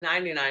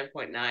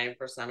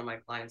99.9% of my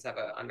clients have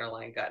an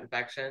underlying gut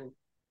infection.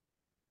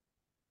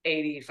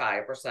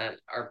 85%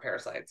 are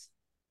parasites,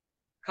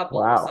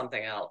 coupled with Wow.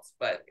 something else.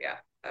 But yeah.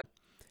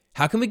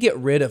 How can we get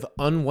rid of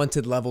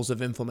unwanted levels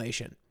of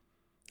inflammation?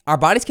 Our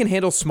bodies can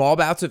handle small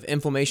bouts of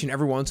inflammation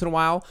every once in a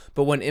while,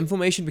 but when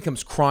inflammation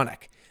becomes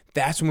chronic,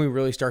 that's when we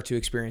really start to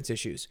experience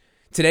issues.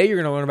 Today, you're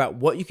going to learn about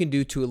what you can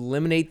do to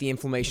eliminate the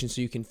inflammation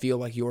so you can feel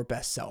like your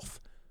best self.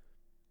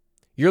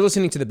 You're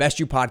listening to the Best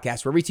You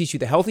podcast, where we teach you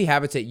the healthy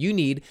habits that you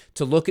need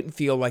to look and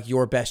feel like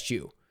your best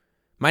you.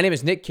 My name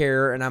is Nick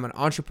Carrier, and I'm an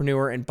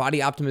entrepreneur and body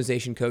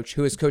optimization coach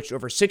who has coached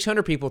over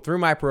 600 people through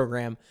my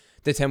program,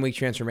 the 10-Week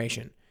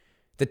Transformation.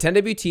 The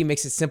 10WT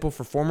makes it simple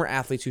for former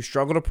athletes who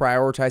struggle to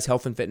prioritize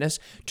health and fitness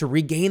to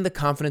regain the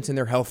confidence in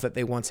their health that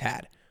they once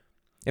had.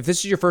 If this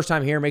is your first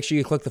time here, make sure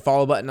you click the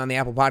follow button on the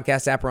Apple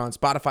Podcast app or on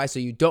Spotify so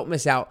you don't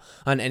miss out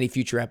on any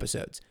future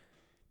episodes.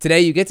 Today,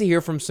 you get to hear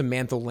from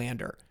Samantha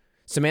Lander.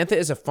 Samantha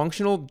is a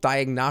functional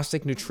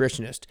diagnostic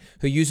nutritionist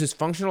who uses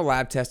functional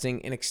lab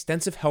testing and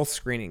extensive health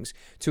screenings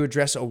to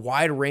address a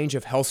wide range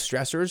of health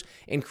stressors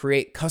and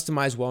create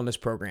customized wellness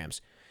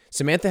programs.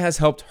 Samantha has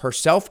helped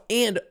herself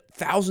and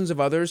thousands of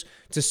others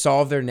to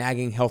solve their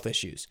nagging health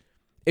issues.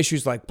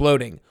 Issues like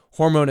bloating,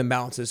 hormone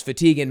imbalances,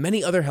 fatigue, and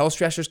many other health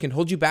stressors can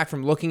hold you back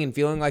from looking and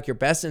feeling like your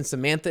best, and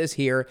Samantha is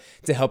here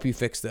to help you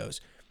fix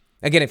those.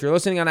 Again, if you're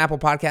listening on Apple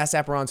Podcasts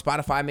app or on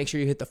Spotify, make sure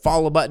you hit the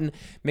follow button.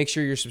 Make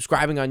sure you're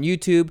subscribing on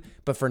YouTube.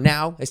 But for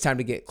now, it's time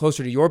to get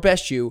closer to your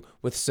best you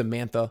with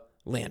Samantha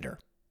Lander.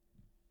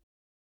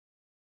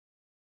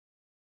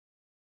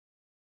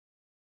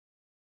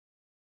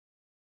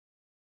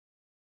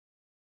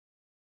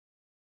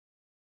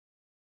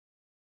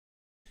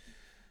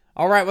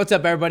 All right, what's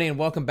up, everybody, and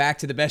welcome back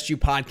to the Best You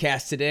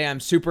podcast. Today,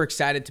 I'm super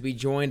excited to be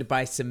joined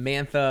by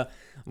Samantha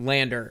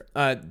Lander.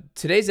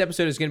 Today's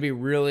episode is going to be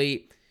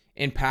really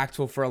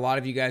impactful for a lot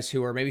of you guys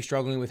who are maybe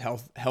struggling with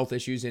health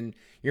issues and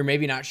you're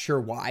maybe not sure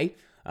why.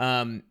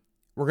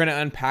 We're going to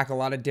unpack a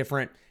lot of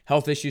different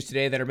health issues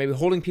today that are maybe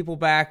holding people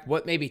back,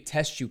 what maybe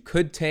tests you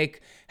could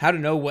take, how to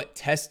know what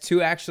tests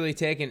to actually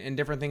take, and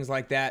different things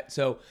like that.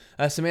 So,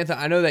 Samantha,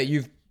 I know that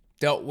you've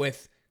dealt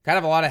with kind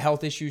of a lot of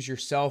health issues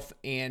yourself,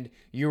 and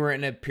you were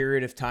in a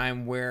period of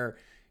time where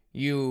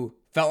you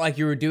felt like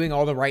you were doing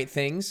all the right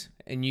things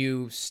and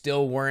you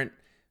still weren't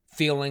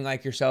feeling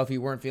like yourself.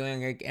 You weren't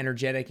feeling like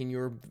energetic and you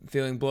were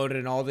feeling bloated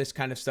and all this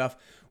kind of stuff.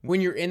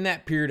 When you're in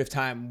that period of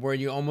time where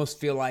you almost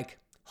feel like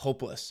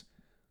hopeless,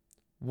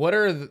 what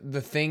are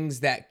the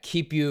things that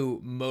keep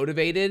you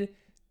motivated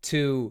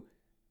to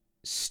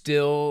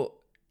still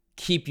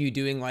keep you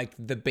doing like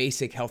the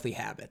basic healthy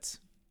habits?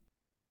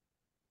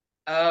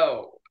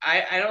 Oh,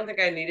 I don't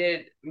think I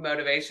needed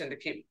motivation to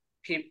keep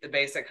the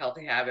basic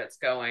healthy habits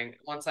going.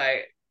 Once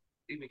I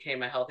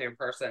became a healthier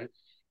person,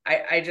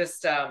 I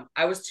just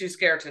I was too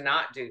scared to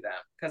not do them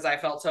because I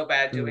felt so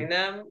bad doing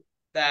them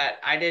that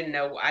I didn't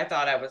know. I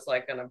thought I was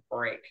like gonna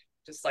break,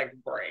 just like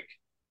break.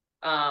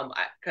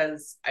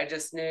 Because I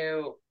just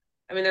knew.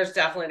 I mean, there's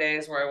definitely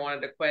days where I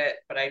wanted to quit,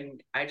 but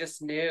I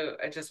just knew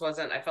it just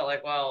wasn't. I felt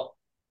like, well,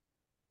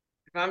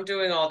 if I'm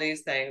doing all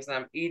these things and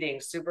I'm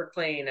eating super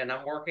clean and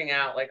I'm working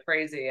out like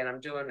crazy and I'm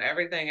doing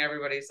everything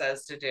everybody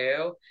says to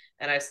do,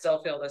 and I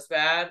still feel this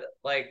bad,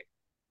 like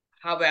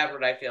how bad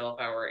would I feel if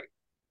I were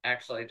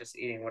actually just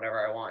eating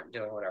whatever I want,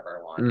 doing whatever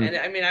I want? And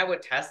Mm. I mean, I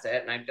would test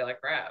it and I'd feel like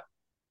crap.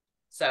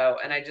 So,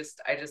 and I just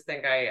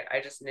think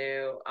I just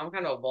knew I'm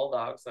kind of a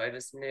bulldog. So I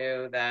just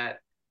knew that,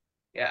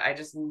 yeah, I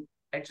just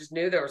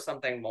knew there was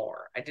something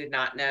more. I did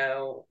not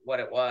know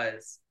what it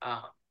was.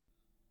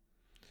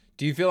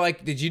 Do you feel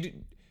like did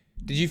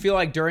you feel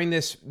like during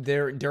this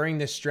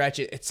stretch,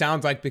 it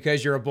sounds like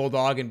because you're a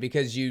bulldog and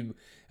because you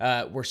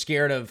were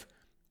scared of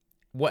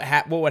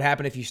what would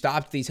happen if you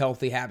stopped these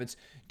healthy habits,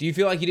 do you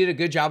feel like you did a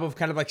good job of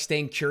kind of like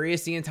staying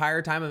curious the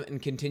entire time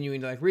and continuing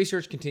to like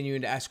research,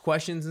 continuing to ask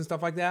questions and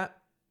stuff like that?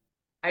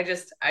 I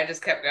just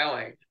kept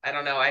going. I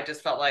don't know. I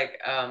just felt like,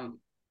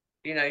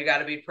 you got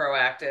to be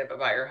proactive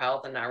about your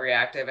health and not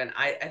reactive. And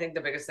I think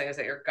the biggest thing is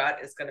that your gut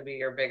is going to be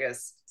your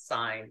biggest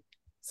sign.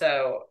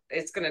 So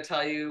it's going to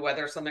tell you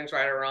whether something's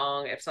right or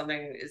wrong. If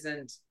something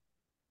isn't,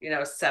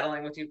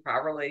 settling with you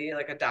properly,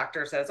 like a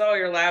doctor says, oh,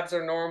 your labs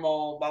are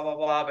normal, blah, blah,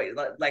 blah.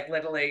 But like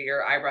literally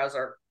your eyebrows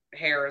are,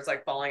 hair is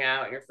like falling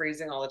out. You're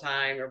freezing all the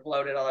time. You're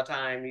bloated all the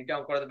time. You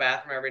don't go to the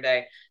bathroom every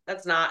day.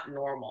 That's not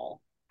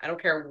normal. I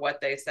don't care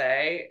what they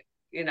say,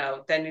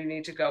 then you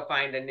need to go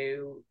find a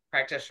new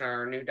practitioner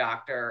or a new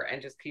doctor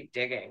and just keep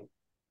digging.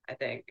 I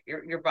think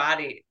your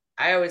body,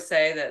 I always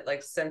say that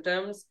like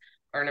symptoms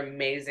are an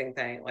amazing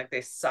thing. Like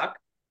they suck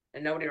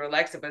and nobody really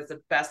likes it, but it's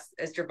the best.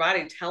 It's your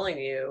body telling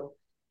you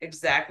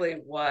exactly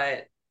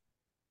what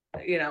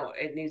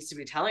it needs to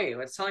be telling you.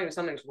 It's telling you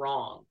something's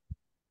wrong.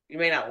 You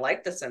may not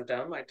like the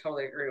symptom. I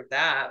totally agree with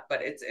that,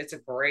 but it's a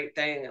great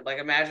thing. Like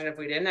imagine if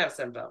we didn't have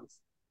symptoms.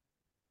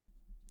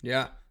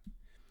 Yeah.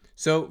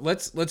 So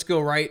let's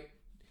go right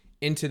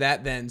into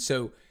that then.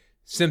 So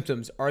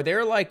symptoms, are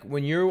there like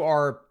when you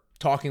are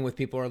talking with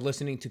people or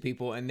listening to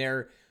people and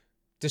they're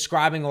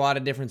describing a lot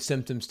of different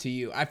symptoms to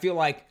you, I feel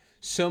like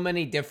so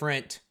many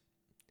different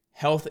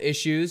health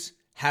issues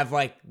have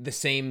like the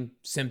same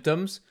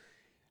symptoms.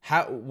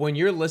 How, when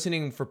you're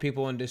listening for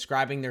people and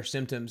describing their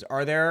symptoms,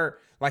 are there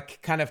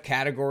like kind of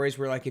categories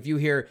where, like, if you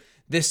hear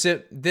this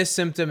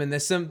symptom and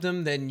this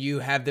symptom, then you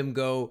have them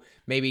go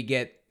maybe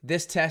get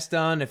this test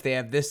done? If they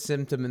have this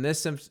symptom and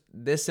this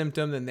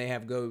symptom, then they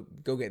have go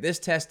get this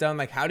test done.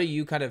 Like, how do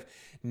you kind of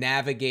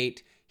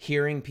navigate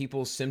hearing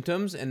people's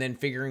symptoms and then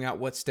figuring out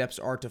what steps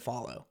are to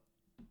follow?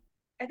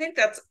 I think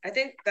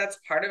that's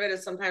part of it.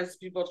 Is sometimes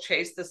people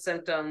chase the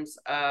symptoms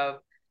of,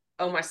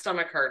 oh, my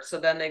stomach hurts, so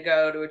then they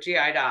go to a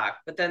GI doc,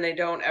 but then they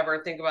don't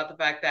ever think about the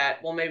fact that,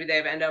 well, maybe they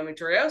have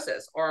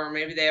endometriosis, or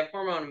maybe they have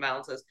hormone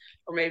imbalances,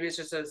 or maybe it's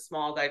just a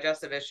small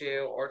digestive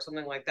issue or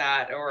something like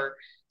that, or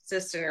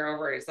cysts in your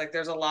ovaries. Like,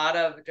 there's a lot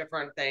of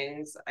different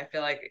things. I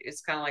feel like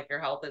it's kind of like your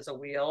health is a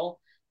wheel,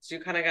 so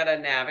you kind of got to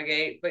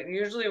navigate. But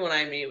usually when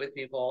I meet with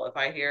people, if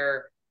I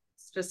hear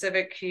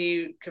specific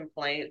key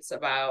complaints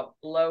about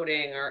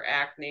bloating or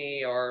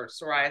acne or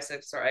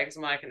psoriasis or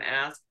eczema, I can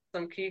ask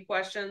some key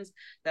questions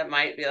that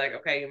might be like,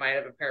 okay, you might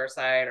have a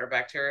parasite or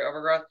bacteria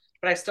overgrowth,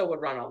 but I still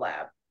would run a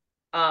lab.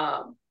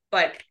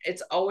 But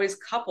it's always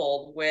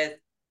coupled with,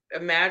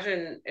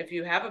 imagine if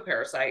you have a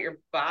parasite, your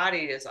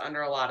body is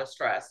under a lot of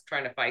stress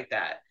trying to fight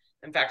that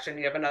infection.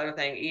 You have another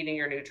thing, eating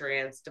your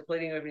nutrients,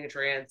 depleting your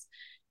nutrients,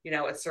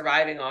 it's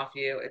surviving off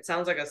you. It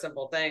sounds like a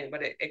simple thing,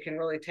 but it can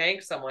really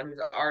tank someone who's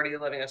already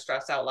living a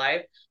stressed out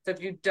life. So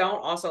if you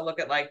don't also look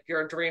at like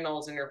your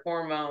adrenals and your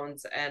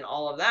hormones and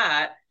all of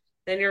that,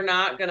 then you're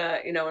not gonna,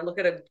 and look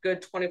at a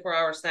good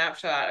 24-hour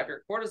snapshot of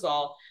your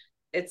cortisol.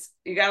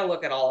 You got to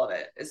look at all of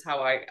it, is how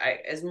I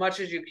as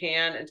much as you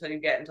can, until you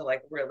get into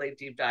like really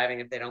deep diving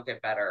if they don't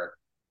get better.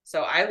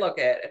 So I look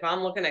at, if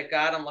I'm looking at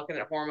gut, I'm looking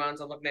at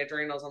hormones, I'm looking at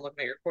adrenals, I'm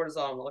looking at your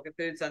cortisol, I'm gonna look at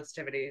food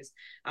sensitivities,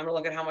 I'm gonna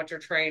look at how much you're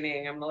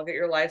training, I'm gonna look at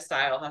your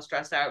lifestyle, how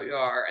stressed out you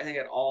are. I think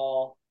it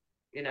all,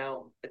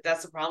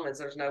 that's the problem, is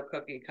there's no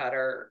cookie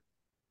cutter.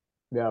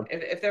 Yeah.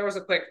 If there was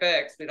a quick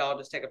fix, we'd all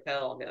just take a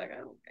pill and be like,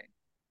 oh, okay.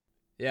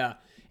 Yeah.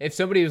 If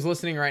somebody was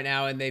listening right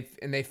now and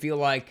they feel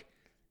like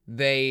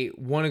they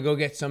want to go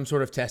get some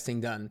sort of testing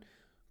done,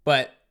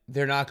 but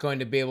they're not going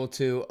to be able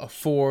to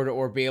afford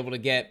or be able to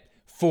get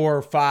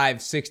 4,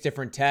 5, 6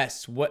 different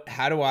tests, where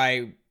do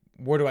I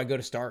go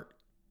to start?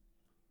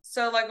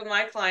 So like with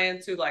my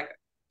clients who like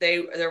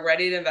they're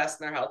ready to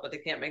invest in their health, but they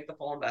can't make the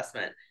full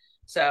investment.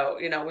 So,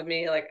 with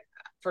me, like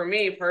for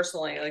me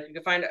personally, like you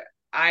can find,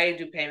 I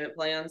do payment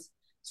plans.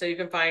 So you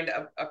can find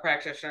a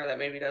practitioner that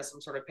maybe does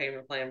some sort of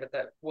payment plan,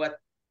 but what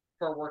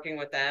for working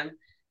with them.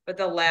 But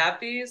the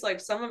lab fees, like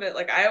some of it,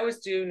 like I always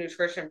do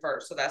nutrition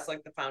first. So that's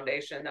like the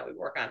foundation that we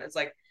work on. It's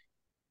like,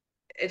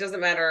 it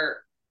doesn't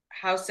matter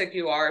how sick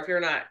you are. If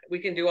you're not, we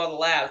can do all the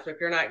labs, but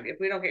if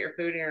we don't get your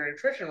food and your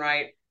nutrition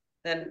right,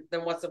 then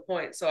what's the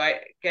point? So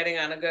getting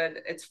on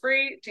it's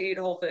free to eat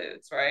whole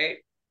foods, right?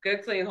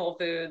 Good, clean whole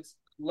foods.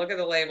 Look at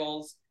the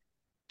labels.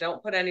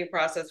 Don't put any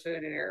processed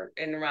food in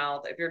your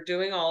mouth. If you're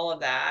doing all of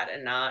that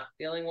and not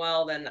feeling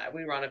well, then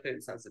we run a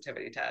food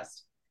sensitivity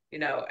test.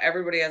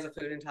 Everybody has a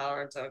food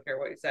intolerance. I don't care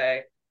what you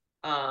say.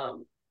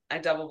 I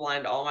double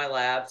blind all my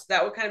labs.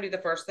 That would kind of be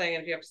the first thing.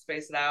 And if you have to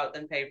space it out,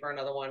 then pay for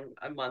another one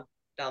a month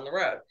down the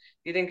road.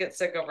 You didn't get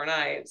sick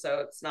overnight, so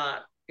it's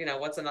not,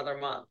 what's another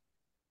month?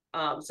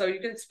 So you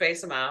can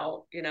space them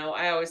out.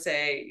 I always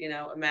say,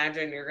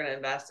 imagine you're going to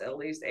invest at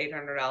least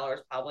 $800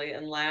 probably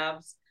in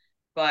labs,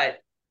 but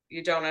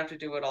you don't have to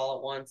do it all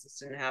at once. This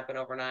didn't happen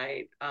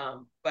overnight.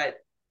 But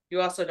you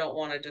also don't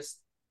want to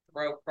just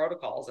throw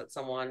protocols at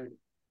someone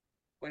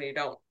when you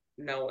don't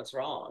know what's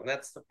wrong.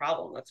 That's the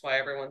problem. That's why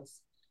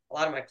a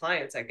lot of my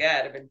clients I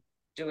get have been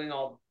doing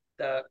all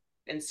the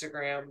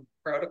Instagram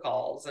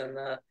protocols and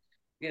the,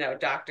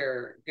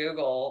 Dr.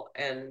 Google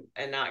and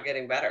not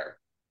getting better.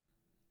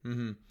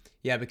 Mm-hmm.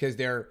 Yeah, because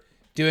they're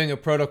doing a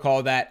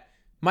protocol that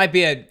might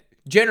be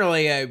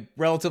generally a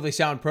relatively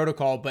sound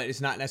protocol, but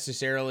it's not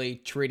necessarily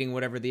treating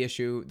whatever the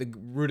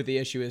root of the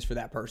issue is for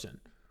that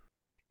person.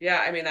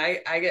 Yeah, I mean,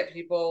 I get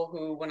people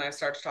who, when I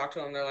start to talk to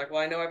them, they're like,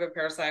 well, I know I have a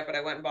parasite, but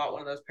I went and bought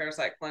one of those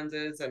parasite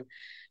cleanses and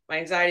my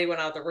anxiety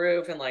went out the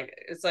roof. And like,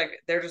 it's like,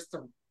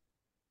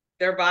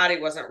 their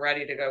body wasn't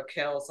ready to go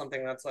kill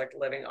something that's like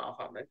living off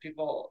them. And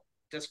people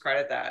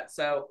discredit that.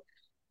 So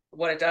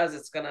what it does,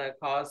 it's going to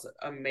cause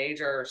a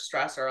major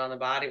stressor on the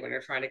body when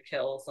you're trying to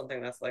kill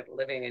something that's like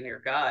living in your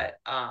gut,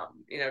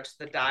 just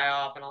the die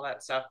off and all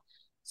that stuff.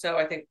 So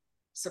I think,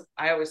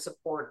 I always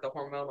support the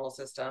hormonal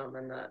system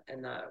and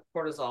the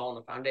cortisol and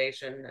the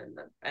foundation and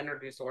the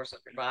energy source of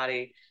your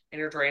body and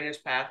your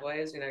drainage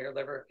pathways, your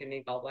liver,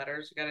 kidney,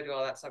 gallbladders. You got to do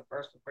all that stuff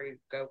first before you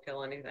go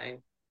kill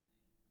anything.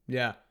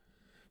 Yeah.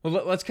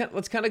 Well, let's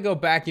kind of go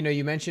back.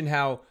 You mentioned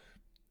how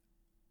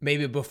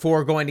maybe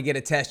before going to get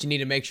a test, you need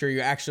to make sure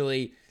you're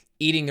actually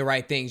eating the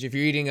right things. If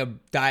you're eating a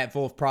diet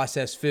full of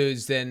processed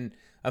foods, then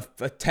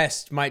a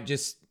test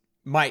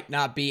might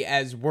not be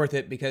as worth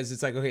it, because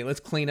it's like, okay, let's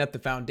clean up the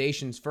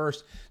foundations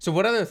first. So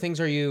what other things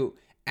are you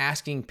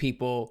asking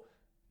people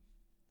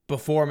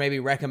before maybe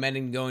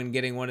recommending going and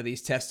getting one of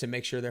these tests to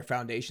make sure their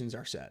foundations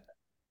are set?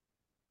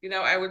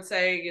 I would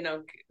say,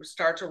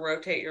 start to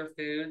rotate your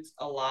foods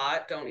a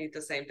lot. Don't eat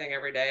the same thing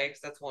every day,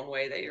 because that's one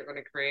way that you're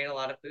going to create a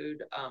lot of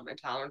food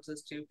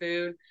intolerances to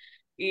food.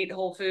 Eat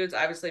whole foods.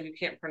 Obviously, if you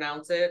can't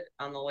pronounce it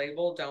on the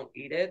label, don't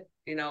eat it.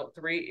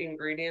 3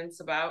 ingredients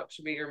about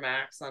should be your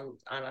max on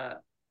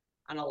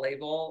a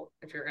label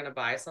if you're going to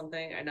buy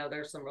something. I know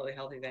there's some really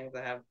healthy things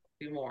that have a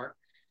few more.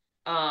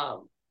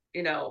 um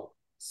you know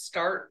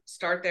start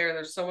there.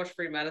 There's so much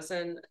free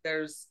medicine.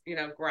 There's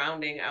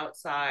grounding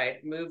outside,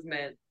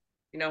 movement,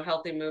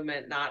 healthy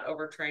movement, not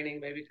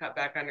overtraining, maybe cut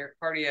back on your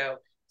cardio,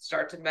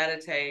 start to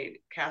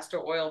meditate, castor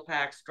oil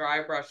packs,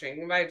 dry brushing.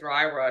 You can buy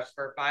dry brush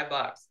for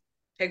 $5.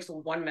 Takes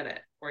 1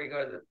 minute before you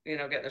go to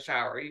get in the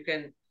shower. You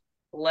can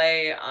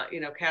lay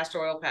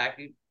castor oil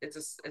pack. It's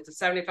a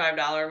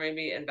 $75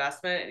 maybe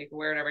investment, and you can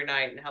wear it every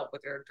night and help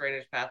with your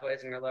drainage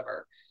pathways in your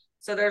liver.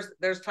 So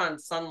there's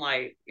tons.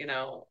 Sunlight,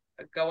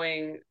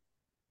 going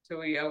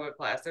to a yoga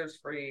class. There's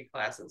free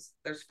classes.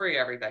 There's free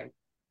everything.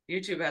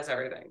 YouTube has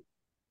everything.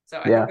 So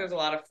I think Yeah. there's a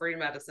lot of free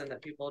medicine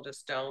that people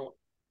just don't,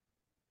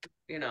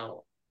 you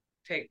know,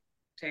 take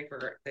take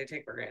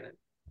for granted.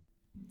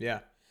 Yeah.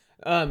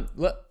 Um,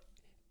 let,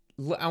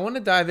 I want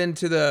to dive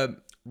into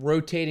the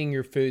rotating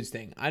your foods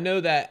thing. I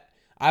know that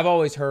I've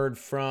always heard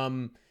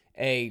from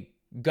a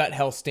gut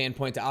health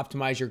standpoint, to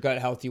optimize your gut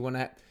health, you want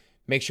to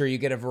make sure you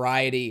get a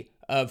variety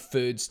of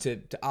foods to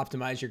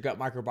optimize your gut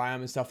microbiome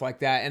and stuff like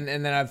that. And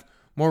then I've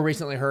more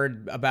recently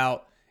heard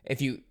about,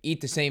 if you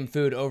eat the same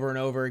food over and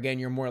over again,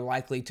 you're more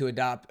likely to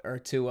adopt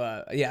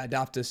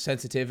a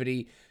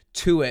sensitivity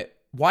to it.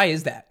 Why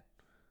is that?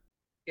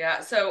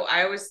 Yeah, so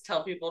I always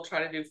tell people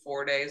try to do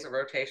 4 days of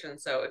rotation.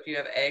 So if you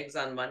have eggs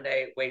on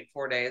Monday, wait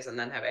 4 days and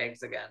then have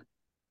eggs again.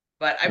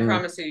 But I Mm.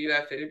 promise you, you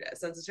have food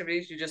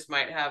sensitivities. You just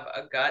might have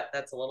a gut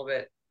that's a little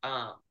bit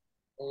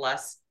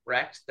less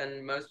wrecked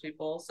than most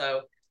people.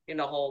 So,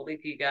 whole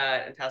leaky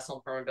gut,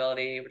 intestinal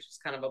permeability, which is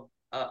kind of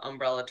a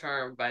umbrella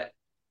term, but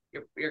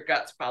your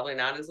gut's probably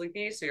not as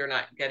leaky, so you're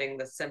not getting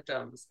the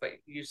symptoms, but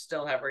you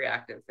still have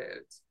reactive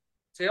foods.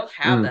 So you'll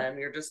have Mm. them,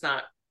 you're just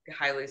not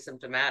highly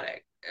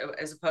symptomatic,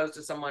 as opposed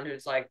to someone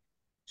who's like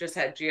just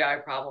had GI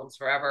problems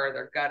forever.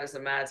 Their gut is a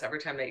mess. Every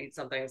time they eat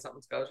something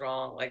goes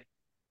wrong. Like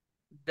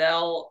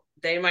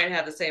they might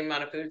have the same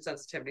amount of food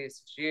sensitivities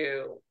as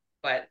you,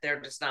 but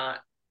they're just not,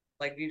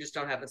 like, you just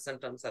don't have the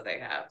symptoms that they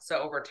have. So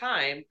over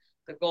time,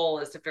 the goal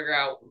is to figure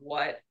out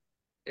what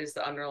is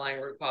the underlying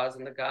root cause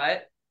in the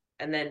gut,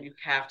 and then you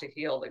have to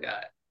heal the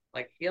gut.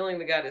 Like, healing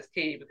the gut is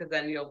key, because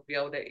then you'll be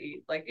able to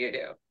eat like you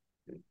do,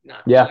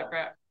 not feel like Yeah.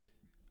 crap.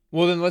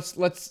 Well, then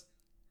let's.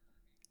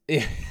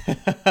 Yeah.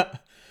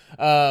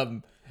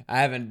 um, I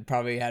haven't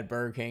probably had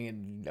Burger King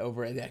in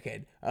over a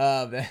decade.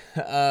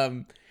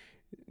 Um,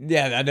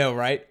 yeah, I know,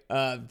 right?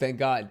 Thank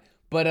God.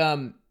 But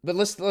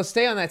let's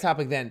stay on that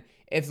topic then.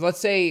 If, let's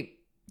say,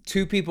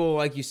 two people,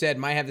 like you said,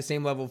 might have the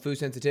same level of food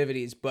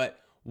sensitivities, but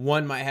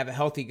one might have a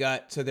healthy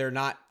gut, so they're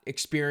not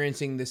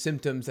experiencing the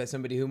symptoms that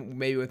somebody who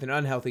maybe with an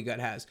unhealthy gut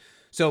has.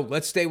 So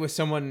let's stay with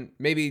someone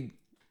maybe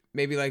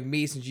like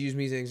me, since you use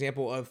me as an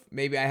example of,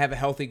 maybe I have a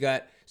healthy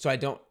gut, so I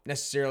don't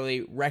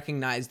necessarily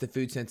recognize the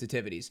food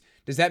sensitivities.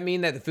 Does that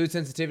mean that the food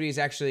sensitivity is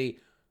actually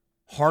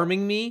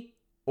harming me,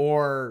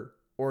 or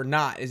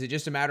not? Is it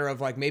just a matter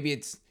of, like, maybe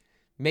it's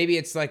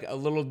like a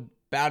little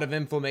bout of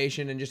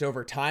inflammation, and just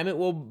over time it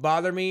will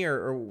bother me,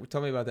 or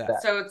tell me about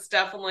that. So it's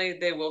definitely,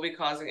 they will be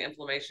causing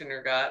inflammation in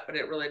your gut, but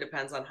it really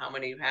depends on how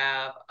many you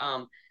have.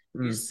 You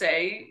Mm.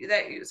 say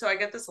that so I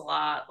get this a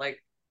lot,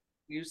 like,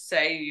 you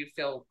say you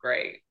feel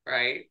great,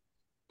 right?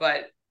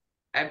 But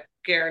I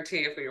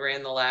guarantee if we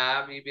ran the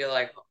lab, you'd be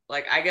like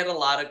I get a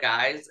lot of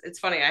guys. It's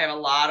funny, I have a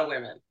lot of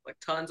women, like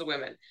tons of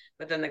women,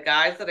 but then the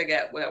guys that I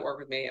get that work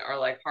with me are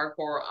like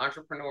hardcore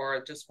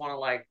entrepreneur, just want to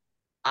like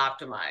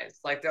optimize.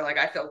 Like, they're like,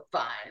 I feel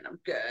fine, I'm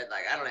good,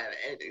 like I don't have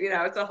anything,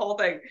 it's a whole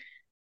thing.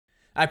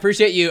 I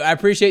appreciate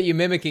you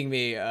mimicking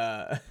me.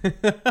 No,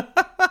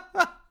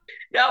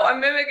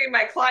 I'm mimicking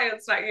my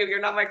clients, not you. You're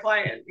not my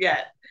client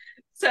yet.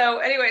 So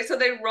anyway, so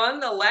they run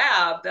the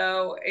lab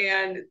though,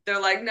 and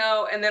they're like,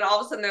 no. And then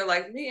all of a sudden they're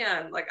like,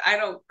 man, like I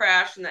don't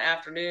crash in the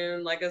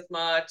afternoon like as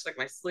much. Like,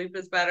 my sleep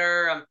is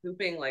better. I'm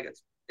pooping like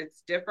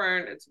it's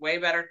different. It's way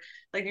better.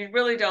 Like, you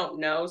really don't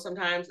know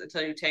sometimes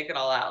until you take it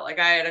all out. Like,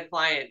 I had a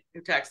client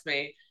who texted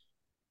me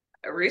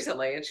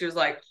recently, and she was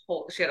like,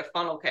 she had a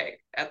funnel cake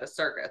at the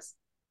circus,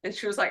 and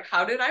she was like,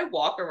 how did I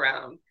walk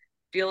around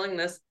feeling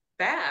this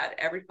bad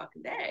every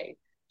fucking day?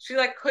 She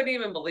like couldn't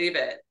even believe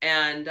it.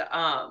 And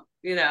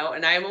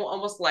and I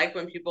almost like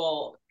when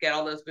people get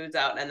all those foods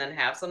out and then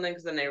have something,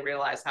 because then they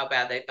realize how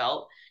bad they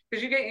felt,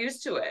 because you get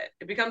used to it.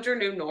 It becomes your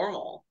new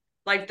normal.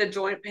 Like, the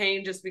joint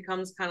pain just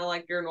becomes kind of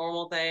like your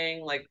normal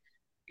thing. Like,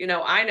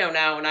 I know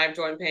now when I have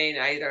joint pain,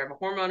 I either have a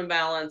hormone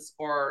imbalance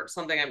or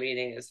something I'm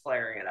eating is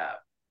flaring it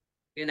up.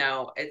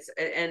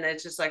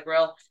 It's just like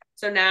real.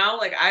 So now,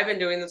 like, I've been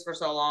doing this for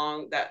so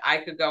long that I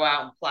could go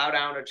out and plow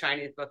down a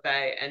Chinese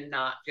buffet and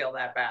not feel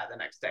that bad the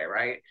next day,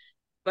 right?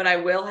 But I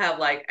will have,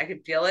 like, I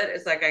can feel it.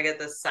 It's like I get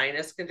this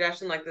sinus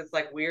congestion, like this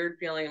like weird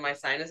feeling in my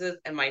sinuses,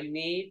 and my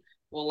knee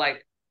will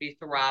like be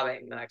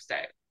throbbing the next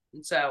day.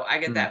 And so I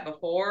get Mm. that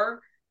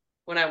before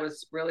when I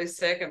was really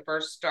sick and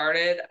first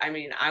started. I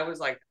mean, I was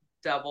like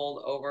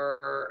doubled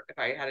over if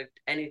I had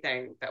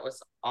anything that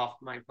was off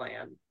my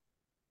plan.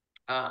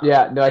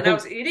 Yeah, no, I And I think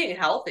was eating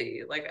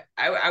healthy. Like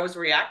I was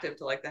reactive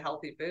to like the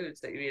healthy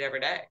foods that you eat every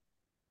day.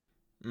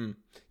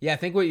 yeah, I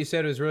think what you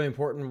said was really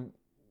important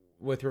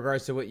with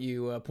regards to what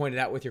you pointed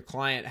out with your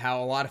client.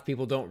 How a lot of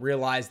people don't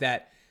realize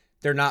that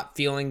they're not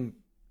feeling,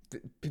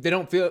 they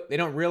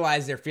don't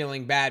realize they're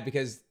feeling bad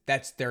because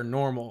that's their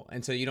normal,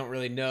 and so you don't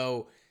really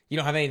know, you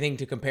don't have anything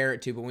to compare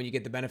it to. But when you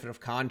get the benefit of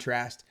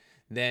contrast,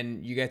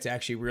 then you get to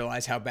actually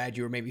realize how bad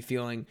you were maybe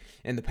feeling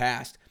in the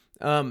past.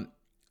 Um,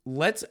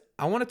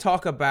 I want to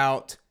talk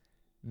about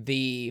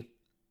the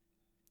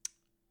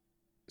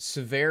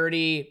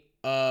severity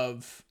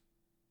of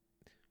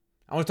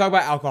I want to talk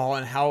about alcohol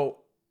and how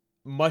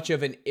much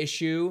of an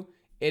issue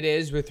it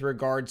is with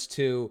regards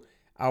to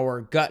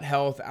our gut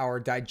health, our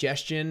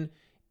digestion.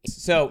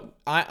 So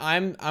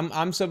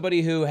I'm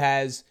somebody who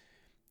has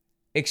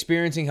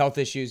experiencing health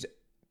issues.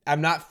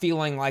 I'm not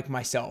feeling like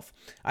myself.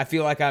 I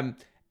feel like I'm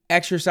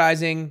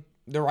exercising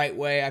the right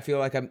way. I feel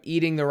like I'm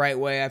eating the right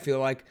way. I feel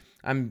like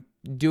I'm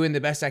doing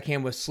the best I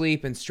can with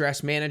sleep and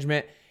stress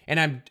management.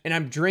 And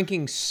I'm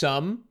drinking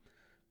some.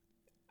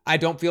 I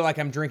don't feel like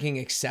I'm drinking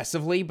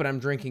excessively, but I'm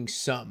drinking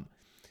some.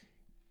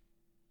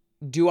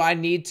 Do I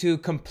need to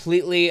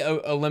completely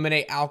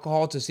eliminate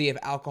alcohol to see if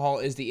alcohol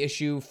is the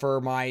issue for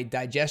my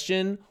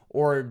digestion?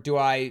 Or do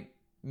I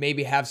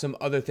maybe have some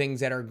other things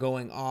that are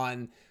going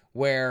on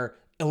where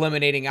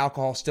eliminating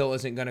alcohol still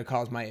isn't going to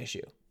cause my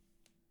issue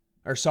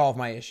or solve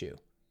my issue?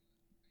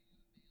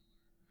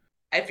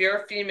 If you're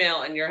a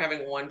female and you're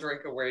having one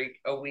drink a week,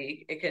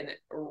 it can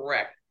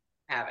wreak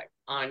havoc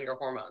on your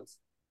hormones.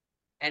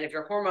 And if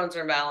your hormones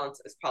are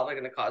imbalanced, it's probably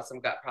going to cause some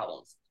gut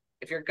problems.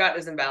 If your gut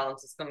is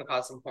imbalanced, it's going to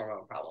cause some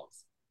hormone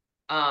problems.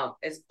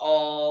 It's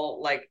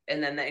all like,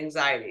 and then the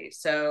anxiety.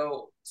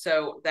 So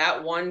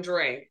that one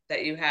drink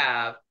that you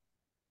have,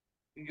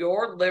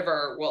 your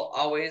liver will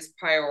always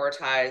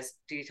prioritize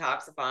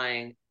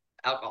detoxifying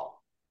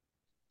alcohol.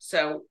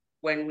 So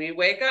when we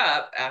wake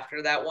up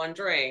after that one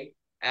drink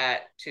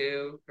at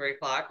 2, 3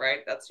 o'clock, right?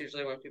 That's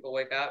usually when people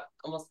wake up,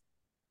 almost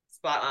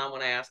spot on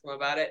when I ask them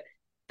about it.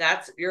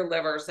 That's your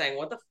liver saying,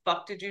 "What the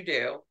fuck did you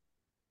do?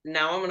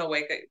 Now I'm gonna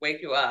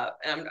wake you up,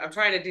 and I'm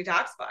trying to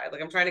detoxify.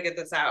 Like I'm trying to get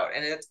this out,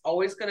 and it's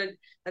always gonna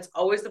that's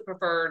always the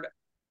preferred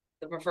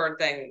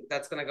thing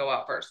that's gonna go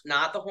out first.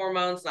 Not the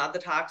hormones, not the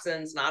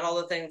toxins, not all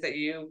the things that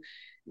you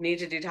need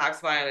to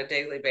detoxify on a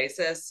daily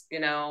basis.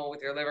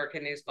 With your liver,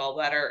 kidneys,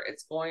 gallbladder,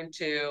 it's going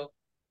to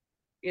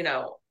you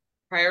know,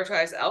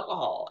 prioritize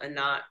alcohol and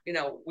not,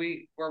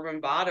 we're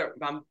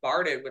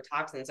bombarded with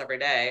toxins every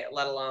day,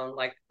 let alone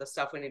like the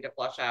stuff we need to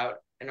flush out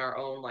in our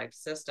own like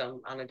system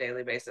on a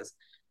daily basis.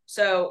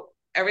 So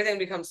everything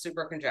becomes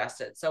super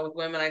congested. So with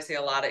women, I see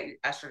a lot of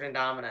estrogen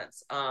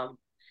dominance.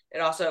 It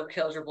also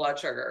kills your blood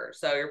sugar.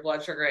 So your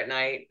blood sugar at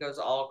night goes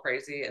all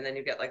crazy, and then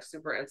you get like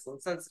super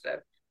insulin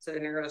sensitive. So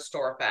then you're going to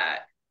store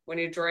fat. When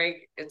you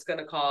drink, it's going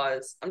to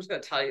cause, I'm just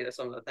going to tell you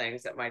some of the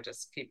things that might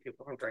just keep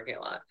people from drinking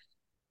a lot.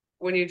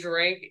 When you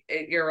drink,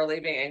 you're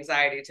relieving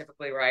anxiety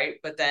typically, right?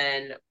 But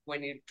then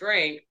when you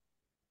drink,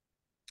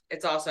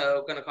 it's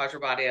also going to cause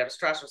your body to have a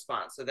stress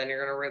response. So then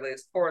you're going to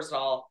release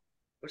cortisol,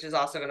 which is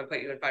also going to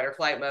put you in fight or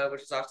flight mode,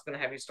 which is also going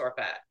to have you store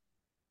fat.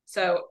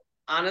 So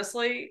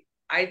honestly,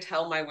 I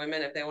tell my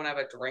women if they want to have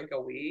a drink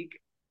a week,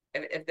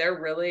 if they're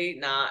really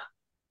not,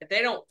 if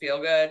they don't feel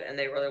good and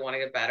they really want to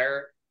get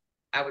better,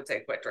 I would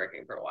say quit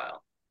drinking for a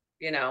while,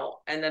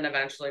 and then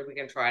eventually we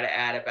can try to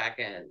add it back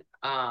in.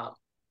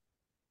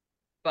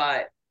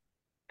 But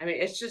I mean,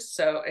 it's just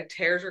it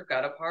tears your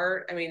gut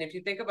apart. I mean, if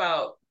you think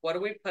about what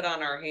do we put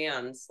on our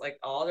hands, like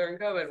all during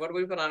COVID, what do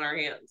we put on our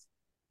hands?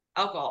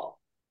 Alcohol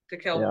to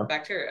kill Yeah,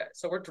 bacteria.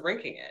 So we're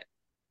drinking it.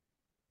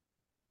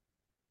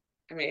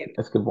 I mean,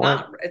 that's a good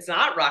point. it's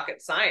not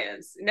rocket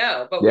science.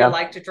 No, but we Yeah,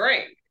 like to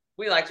drink.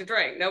 We like to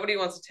drink. Nobody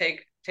wants to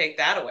take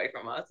that away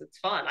from us. It's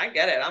fun. I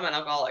get it. I'm an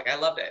alcoholic. I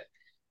loved it,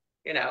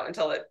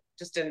 until it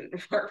just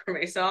didn't work for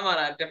me. So I'm on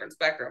a different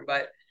spectrum,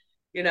 but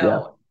you yeah.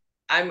 know,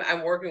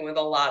 I'm working with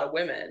a lot of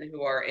women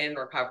who are in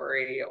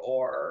recovery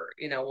or,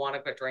 want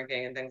to quit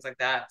drinking and things like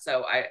that.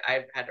 So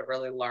I've had to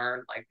really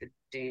learn like the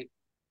deep,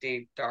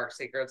 deep, dark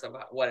secrets of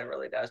what it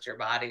really does to your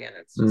body. And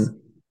Mm.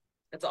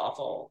 it's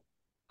awful.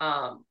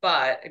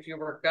 But if you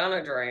were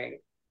gonna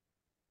drink,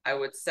 I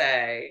would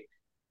say,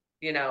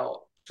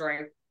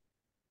 drink,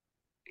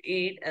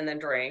 eat, and then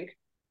drink,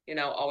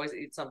 always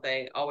eat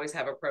something, always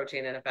have a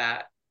protein and a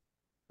fat.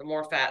 The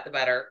more fat, the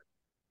better.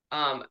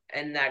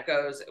 And that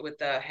goes with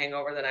the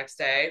hangover the next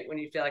day when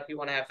you feel like you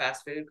want to have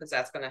fast food because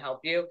that's going to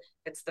help you.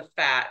 It's the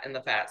fat in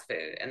the fast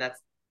food, and that's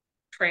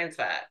trans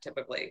fat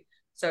typically.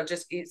 So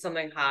just eat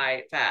something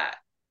high fat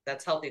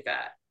that's healthy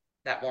fat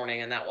that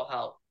morning, and that will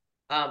help.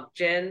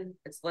 Gin,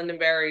 it's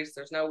lindenberries.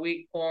 There's no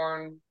wheat,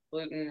 corn,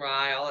 gluten,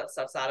 rye, all that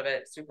stuff's out of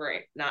it.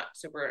 Not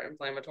super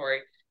inflammatory.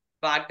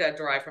 Vodka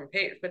derived from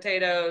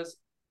potatoes.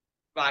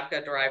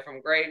 Vodka derived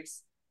from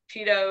grapes.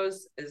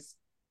 Tito's is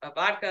a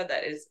vodka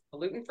that is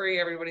gluten free.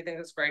 Everybody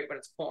thinks it's great, but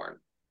it's corn.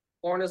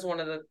 Corn is one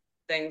of the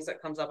things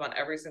that comes up on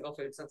every single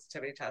food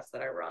sensitivity test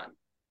that I run.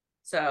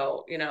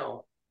 So,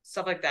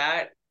 stuff like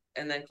that.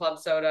 And then club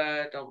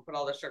soda, don't put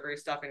all the sugary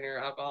stuff in your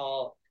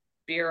alcohol.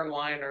 Beer and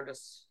wine are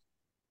just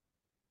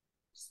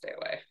stay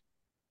away.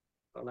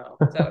 I don't know.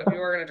 So if you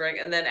were going to drink,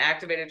 and then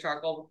activated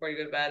charcoal before you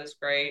go to bed is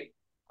great.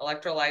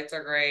 Electrolytes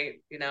are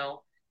great.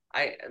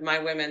 My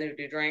women who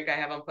do drink, I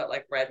have them put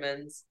like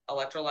Redmond's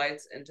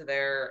electrolytes into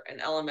and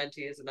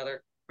LMNT is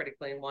another pretty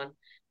clean one,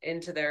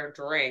 into their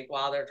drink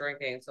while they're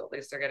drinking. So at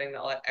least they're getting the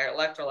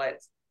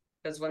electrolytes,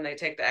 because when they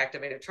take the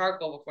activated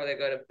charcoal before they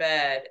go to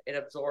bed, it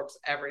absorbs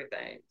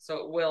everything. So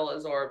it will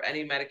absorb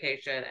any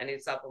medication, any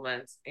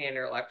supplements, and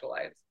your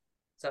electrolytes.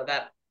 So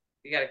that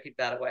you got to keep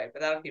that away,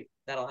 but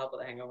that'll help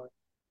with the hangover.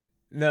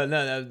 No,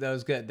 no, that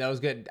was good. That was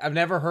good. I've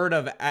never heard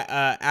of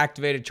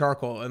activated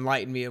charcoal.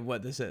 Enlighten me of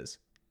what this is.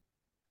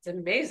 It's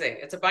amazing.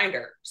 It's a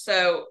binder.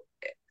 So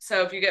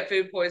if you get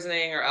food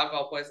poisoning or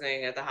alcohol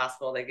poisoning at the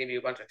hospital, they give you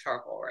a bunch of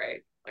charcoal,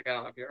 right? Like, I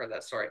don't know if you heard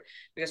that story,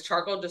 because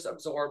charcoal just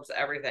absorbs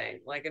everything.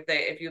 Like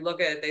if you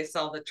look at it, they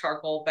sell the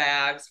charcoal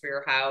bags for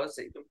your house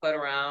that you can put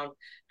around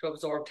to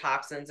absorb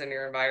toxins in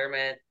your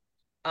environment.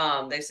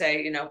 They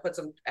say, put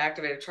some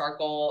activated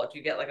charcoal. If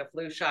you get like a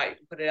flu shot, you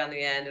can put it on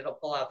the end. It'll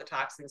pull out the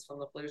toxins from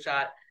the flu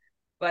shot.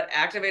 But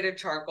activated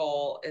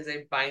charcoal is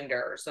a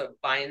binder, so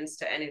it binds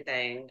to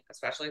anything,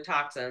 especially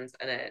toxins,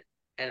 and it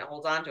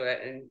holds on to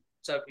it. And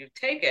so if you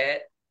take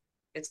it,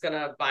 it's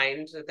gonna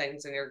bind to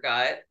things in your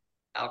gut,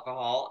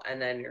 alcohol,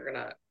 and then you're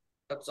gonna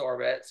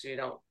absorb it, so you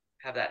don't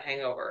have that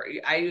hangover.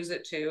 I use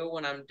it too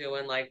when I'm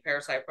doing like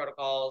parasite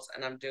protocols,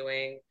 and I'm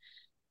doing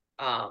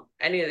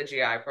any of the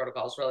GI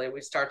protocols. Really,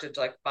 we start to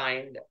like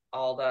bind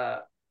all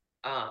the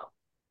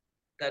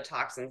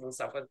toxins and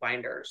stuff with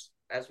binders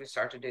as we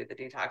start to do the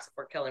detox. If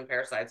we're killing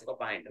parasites, it'll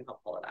bind and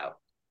help pull it out.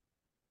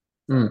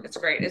 So it's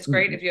great. It's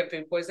great if you have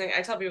food poisoning.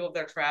 I tell people if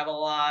they travel a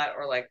lot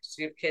or like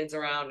you have kids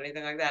around,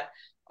 anything like that,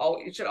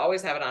 you should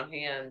always have it on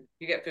hand. If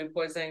you get food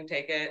poisoning,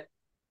 take it. It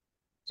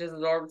just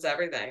absorbs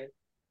everything.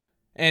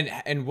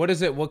 And what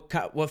is it?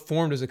 What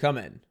form does it come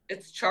in?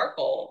 It's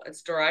charcoal.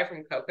 It's derived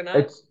from coconut,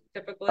 It's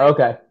typically.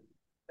 okay.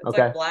 It's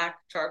Okay. like black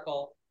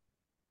charcoal.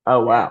 Oh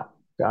Yeah. wow.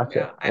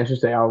 Gotcha. Yeah.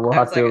 Interesting. We'll I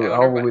have was like, I to.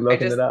 wonder We'll be if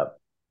looking it up.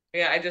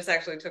 yeah, I just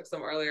actually took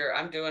some earlier.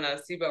 I'm doing a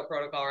SIBO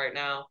protocol right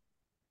now,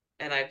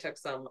 and I took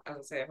some. I was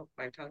gonna say I hope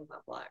my tongue's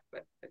not black,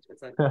 but it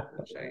isn't.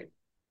 I'll show you.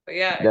 But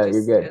yeah, No,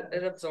 you're good.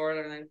 it absorbs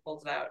everything,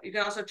 pulls it out. You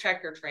can also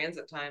check your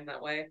transit time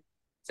that way.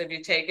 So if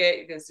you take it,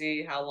 you can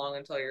see how long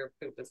until your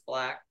poop is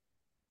black.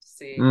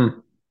 See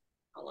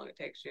how long it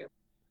takes you.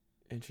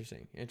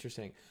 Interesting,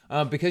 interesting.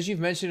 Because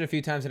you've mentioned it a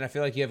few times, and I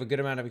feel like you have a good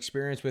amount of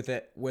experience with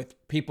it,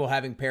 with people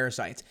having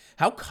parasites.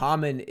 How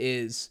common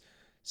is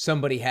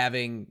somebody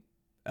having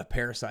a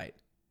parasite?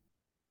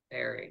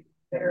 Very,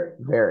 Very.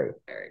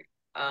 very.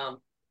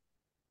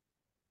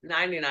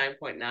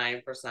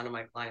 99.9% of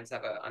my clients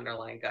have an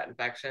underlying gut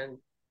infection.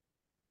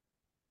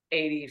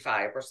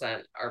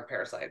 85% are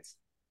parasites,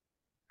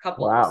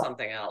 coupled with Wow.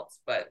 something else.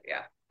 But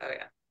yeah, oh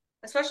yeah.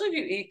 Especially if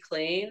you eat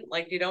clean,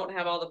 like you don't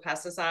have all the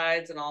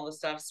pesticides and all the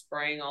stuff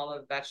spraying all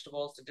the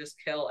vegetables to just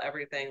kill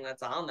everything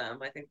that's on them.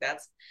 I think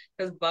that's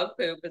because bug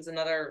poop is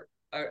another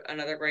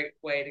great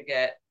way to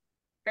get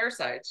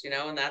parasites,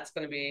 and there's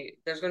going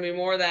to be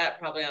more of that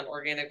probably on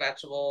organic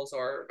vegetables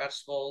or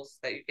vegetables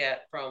that you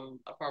get from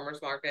a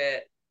farmer's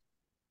market,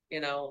 you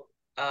know.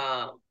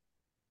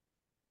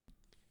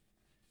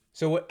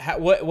 So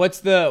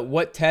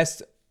what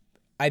test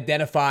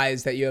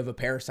identifies that you have a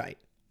parasite?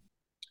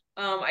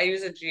 I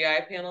use a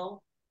GI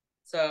panel.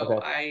 So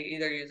Okay. I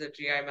either use a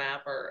GI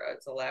map or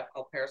it's a lab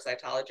called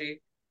parasitology.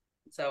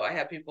 So I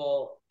have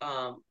people,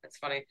 it's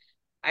funny.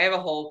 I have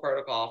a whole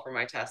protocol for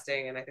my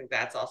testing, and I think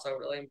that's also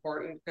really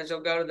important because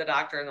you'll go to the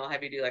doctor and they'll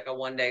have you do like a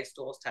 1-day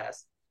stools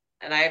test.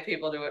 And I have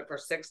people do it for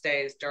 6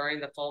 days during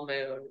the full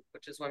moon,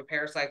 which is when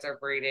parasites are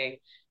breeding,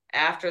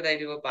 after they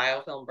do a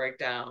biofilm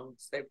breakdown.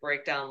 So they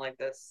break down like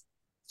this,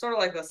 sort of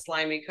like the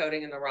slimy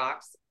coating in the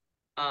rocks.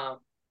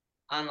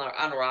 On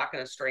a rock in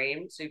a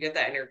stream. So you get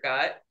that in your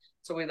gut.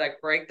 So we like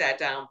break that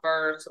down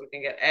first so we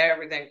can get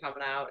everything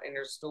coming out in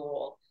your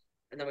stool.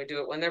 And then we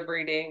do it when they're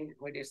breeding.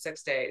 We do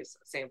 6 days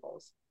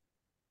samples.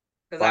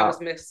 Because Wow. I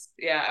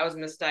was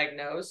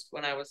misdiagnosed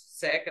when I was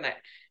sick. And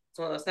it's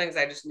one of those things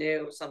I just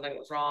knew something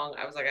was wrong.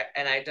 I was like,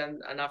 and I'd done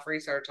enough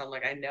research. I'm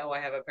like, I know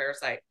I have a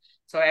parasite.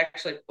 So I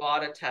actually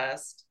bought a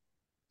test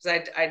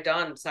because I'd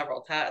done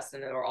several tests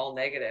and they were all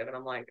negative. And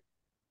I'm like,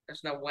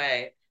 there's no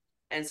way.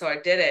 And so I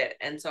did it.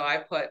 And so I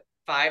put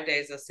 5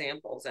 days of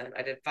samples in.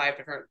 I did 5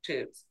 different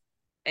tubes.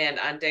 And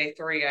on day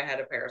 3, I had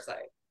a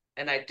parasite.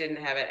 And I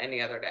didn't have it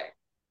any other day.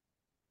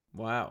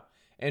 Wow.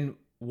 And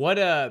what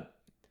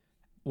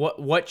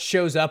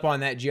shows up on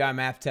that GI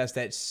map test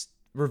that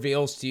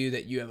reveals to you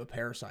that you have a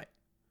parasite?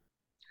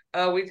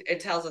 It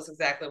tells us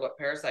exactly what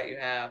parasite you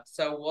have.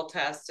 So we'll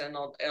test, and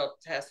it'll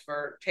test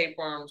for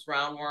tapeworms,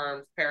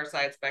 roundworms,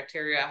 parasites,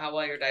 bacteria, how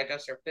well you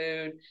digest your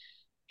food,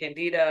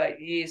 candida,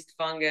 yeast,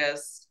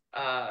 fungus,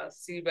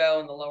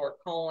 SIBO in the lower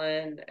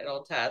colon.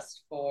 It'll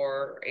test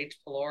for H.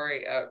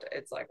 pylori.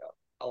 It's like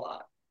a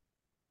lot.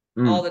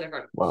 All the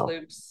different Wow.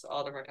 flukes,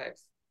 all different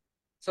types.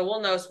 So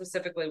we'll know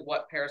specifically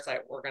what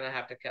parasite we're going to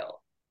have to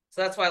kill.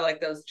 So that's why like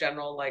those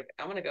general, like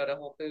I'm going to go to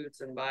Whole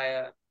Foods and buy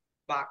a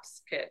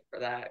box kit for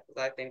that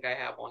because I think I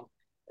have one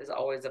is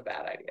always a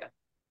bad idea,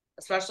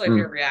 especially if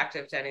you're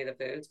reactive to any of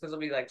the foods because it'll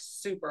be like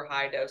super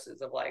high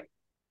doses of like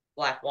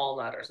black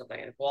walnut or something.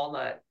 And if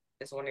walnut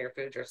is one of your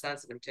foods you're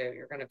sensitive to,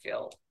 you're going to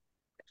feel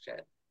like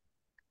shit.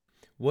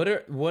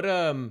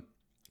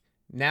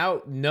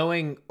 Now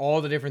knowing all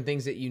the different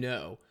things that you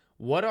know,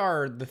 what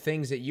are the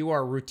things that you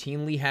are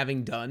routinely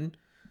having done?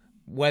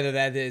 Whether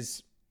that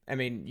is, I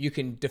mean, you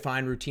can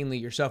define routinely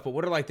yourself, but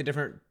what are like the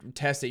different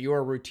tests that you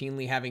are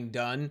routinely having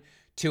done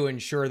to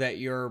ensure that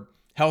your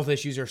health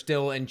issues are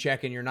still in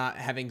check and you're not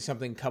having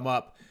something come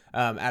up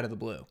out of the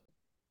blue?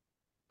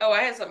 Oh,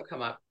 I had something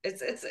come up.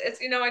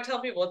 You know, I tell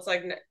people it's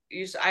like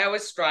I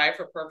always strive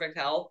for perfect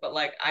health, but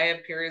like I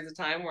have periods of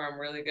time where I'm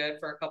really good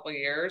for a couple of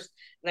years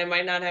and I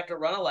might not have to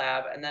run a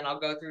lab and then I'll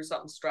go through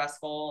something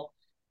stressful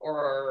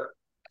or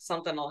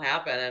something will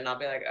happen and I'll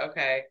be like,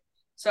 okay.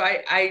 So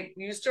I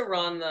used to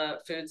run the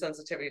food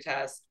sensitivity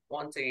test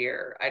once a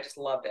year. I just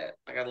loved it.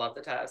 Like I love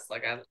the test.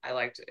 Like I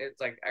liked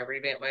it's like I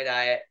revamped my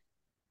diet.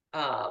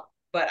 Uh,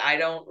 but I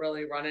don't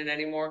really run it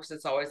anymore because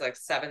it's always like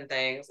 7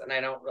 things and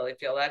I don't really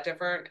feel that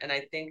different. And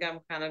I think I'm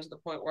kind of to the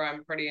point where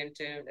I'm pretty in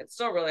tune. It's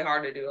still really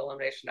hard to do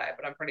elimination diet,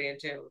 but I'm pretty in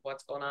tune with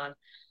what's going on.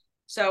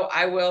 So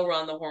I will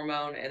run the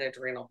hormone and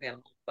adrenal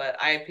panel,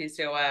 but I have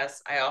PCOS.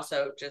 I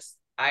also just,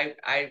 I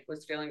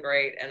was feeling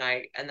great. And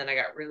then I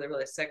got really,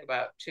 really sick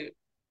about two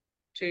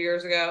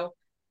years ago.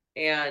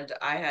 And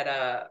I had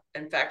a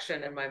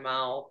infection in my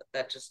mouth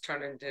that just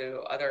turned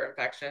into other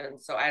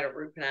infections. So I had a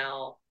root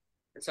canal.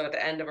 And so at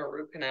the end of a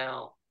root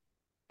canal,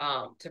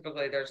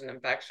 typically there's an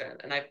infection.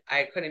 And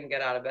I couldn't even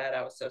get out of bed.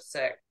 I was so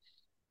sick.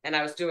 And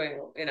I was doing,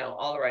 you know,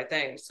 all the right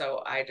things.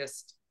 So I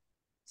just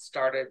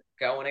started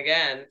going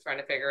again, trying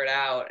to figure it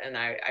out. And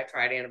I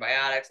tried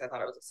antibiotics. I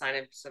thought it was a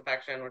sinus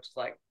infection, which is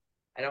like,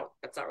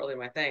 it's not really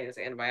my thing, is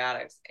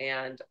antibiotics.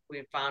 And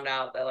we found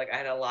out that like I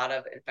had a lot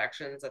of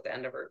infections at the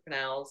end of root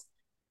canals.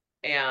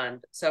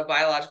 And so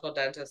biological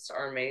dentists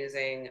are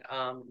amazing.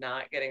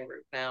 Not getting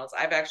root canals.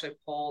 I've actually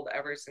pulled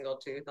every single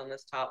tooth on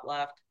this top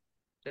left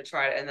to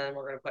try it. And then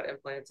we're going to put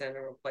implants in and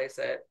replace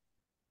it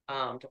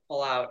to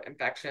pull out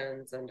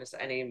infections and just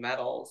any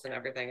metals and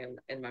everything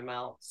in my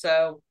mouth.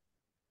 So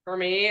for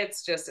me, it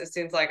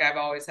seems like I've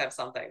always have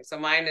something. So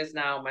mine is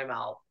now my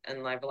mouth.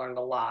 And I've learned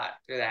a lot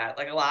through that.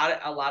 Like a lot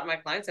of my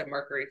clients have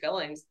mercury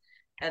fillings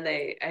and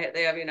they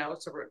have, you know,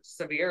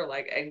 severe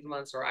like eczema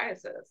and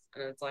psoriasis.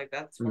 And it's like,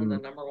 that's one of the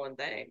number one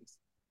things,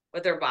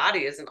 but their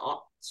body isn't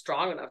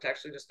strong enough to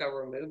actually just go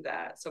remove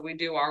that. So we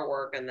do our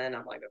work. And then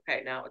I'm like,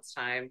 okay, now it's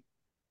time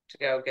to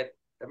go get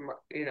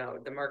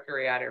the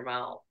mercury out of your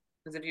mouth.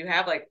 Because if you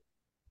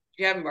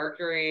have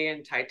mercury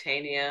and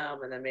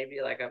titanium and then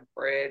maybe like a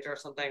bridge or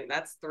something,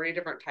 that's 3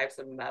 different types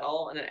of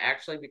metal. And it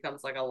actually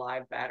becomes like a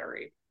live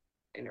battery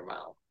in your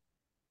mouth.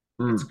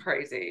 It's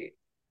crazy.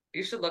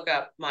 You should look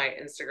up my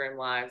Instagram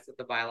lives with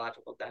the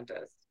biological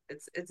dentist.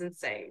 It's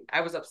insane.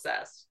 I was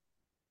obsessed.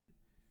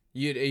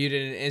 You did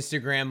an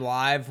Instagram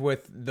live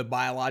with the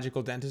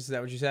biological dentist. Is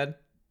that what you said?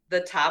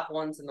 The top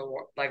ones in the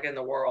world, like in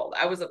the world.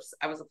 I was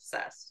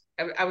obsessed.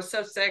 I was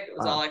so sick. It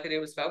was all I could do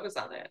was focus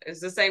on it.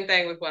 It's the same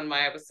thing with when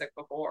I was sick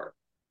before.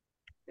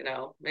 You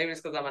know, maybe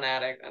it's because I'm an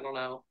addict. I don't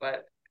know,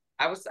 but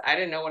I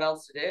didn't know what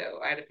else to do.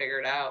 I had to figure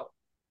it out.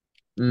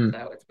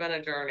 So it's been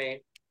a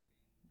journey.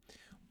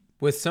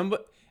 With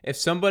somebody, if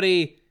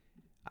somebody,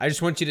 I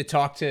just want you to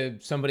talk to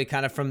somebody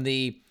kind of from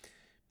the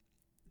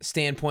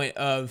standpoint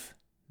of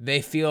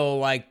they feel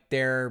like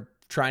they're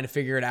trying to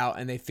figure it out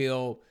and they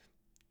feel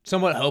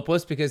somewhat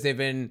hopeless because they've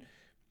been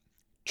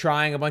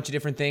trying a bunch of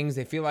different things.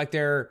 They feel like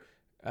they're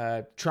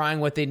trying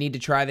what they need to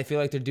try. They feel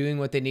like they're doing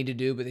what they need to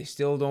do, but they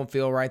still don't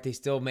feel right. They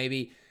still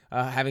maybe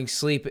having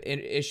sleep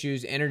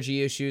issues,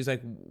 energy issues.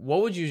 Like,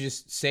 what would you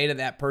just say to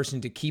that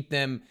person to keep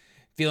them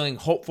feeling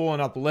hopeful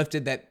and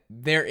uplifted that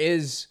there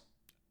is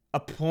a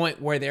point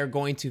where they're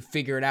going to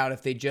figure it out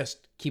if they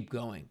just keep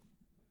going?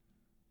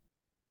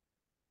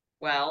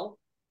 Well,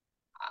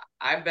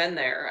 I've been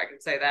there. I can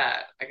say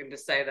that. I can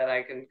just say that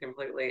I can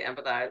completely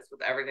empathize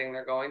with everything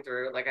they're going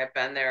through. Like I've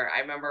been there.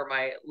 I remember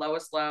my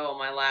lowest low on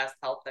my last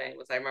health thing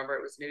was I remember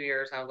it was New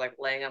Year's. I was like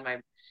laying on my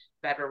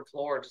bedroom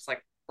floor, just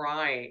like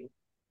crying,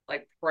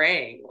 like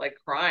praying, like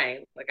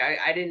crying. Like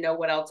I didn't know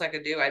what else I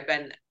could do. I'd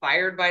been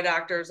fired by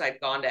doctors. I'd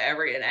gone to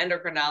an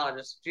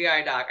endocrinologist,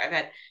 GI doc. I've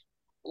had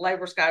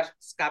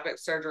laparoscopic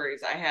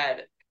surgeries. I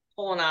had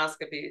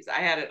colonoscopies.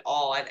 I had it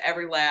all. I had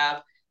every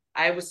lab.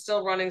 I was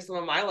still running some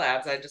of my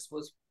labs. I just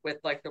was with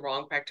like the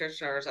wrong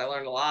practitioners. I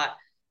learned a lot,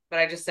 but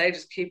I just say,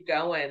 just keep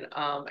going.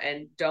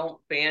 And don't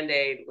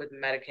band-aid with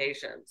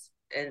medications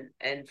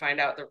and find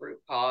out the root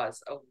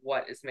cause of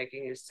what is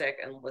making you sick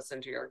and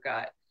listen to your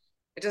gut.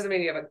 It doesn't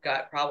mean you have a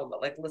gut problem,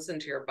 but like listen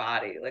to your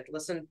body, like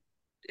listen,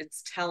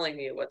 it's telling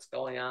you what's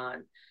going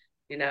on.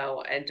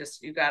 and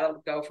just, you got to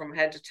go from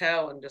head to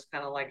toe and just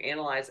kind of like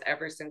analyze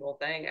every single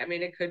thing. I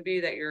mean, it could be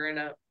that you're in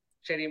a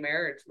shitty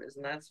marriage,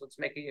 and that's what's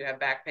making you have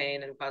back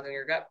pain and causing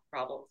your gut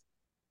problems.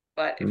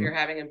 But if you're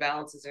having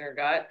imbalances in your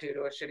gut due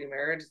to a shitty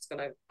marriage, it's going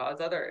to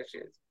cause other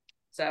issues.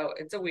 So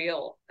it's a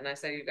wheel. And I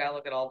say, you got to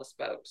look at all the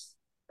spokes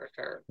for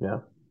sure.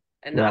 Yeah.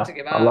 And not to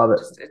give up. I love it.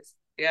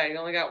 You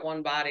only got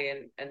one body,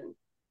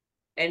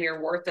 and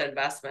you're worth the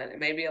investment. It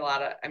may be a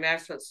lot of, I mean, I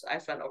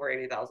spent over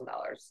 $80,000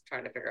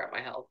 trying to figure out my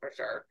health for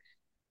sure.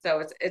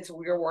 So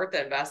you're worth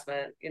the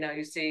investment. I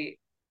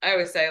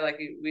always say, like,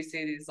 we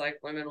see these like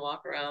women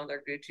walk around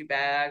their Gucci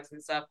bags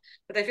and stuff,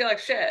 but they feel like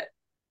shit.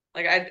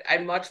 Like,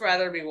 I'd much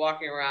rather be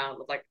walking around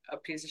with like a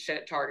piece of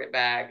shit Target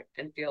bag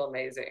and feel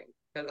amazing,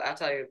 because I'll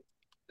tell you,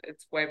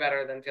 it's way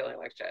better than feeling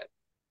like shit.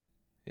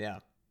 Yeah.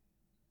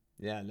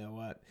 No,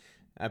 what?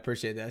 I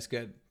appreciate that.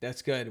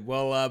 That's good.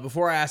 Well,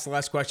 before I ask the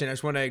last question, I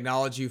just want to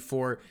acknowledge you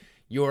for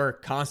your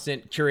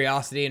constant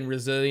curiosity and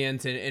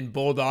resilience and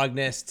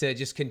bulldogness to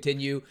just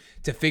continue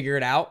to figure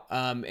it out.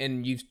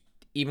 And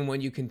even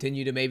when you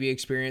continue to maybe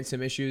experience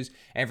some issues,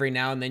 every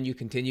now and then you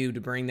continue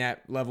to bring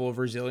that level of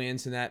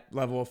resilience and that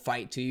level of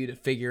fight to you to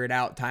figure it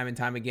out time and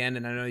time again.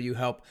 And I know you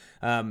help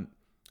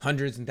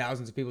hundreds and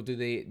thousands of people do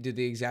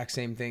the exact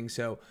same thing.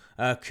 So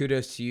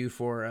kudos to you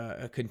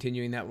for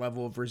continuing that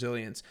level of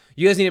resilience.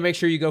 You guys need to make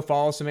sure you go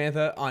follow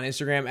Samantha on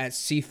Instagram at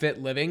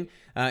CFitLiving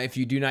if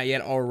you do not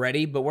yet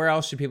already. But where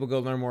else should people go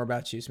learn more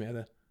about you,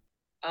 Samantha?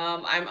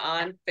 I'm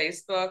on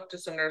Facebook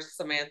just under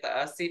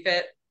Samantha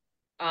CFit.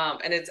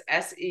 And it's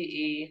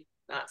SEE,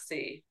 not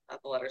C,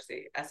 not the letter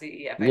C,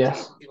 SEEFIT.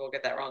 Yes. People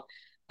get that wrong.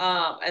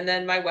 And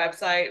then my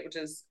website, which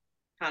is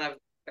kind of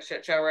a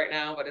shit show right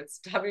now, but it's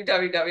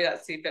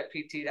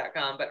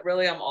www.cfitpt.com. But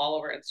really, I'm all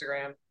over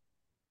Instagram,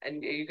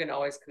 and you can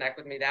always connect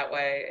with me that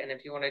way. And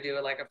if you want to do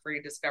a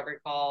free discovery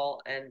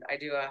call, and I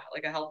do a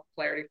health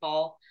clarity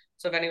call.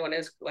 So if anyone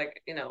is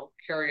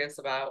curious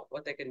about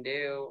what they can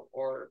do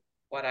or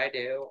what I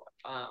do,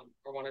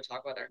 or want to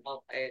talk about their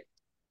health, I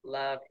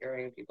love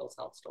hearing people's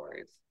health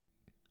stories.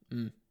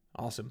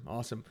 Awesome.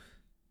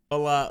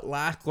 Well,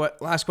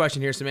 last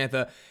question here,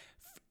 Samantha.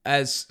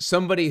 As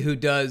somebody who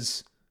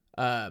does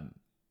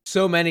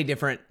so many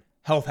different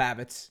health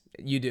habits,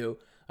 you do.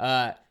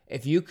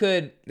 If you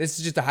could, this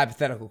is just a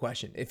hypothetical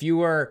question. If you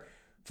were,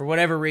 for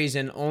whatever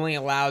reason, only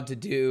allowed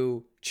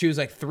to choose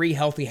like 3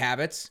 healthy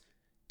habits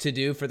to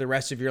do for the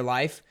rest of your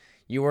life,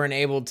 you weren't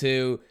able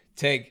to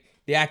take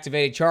the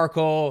activated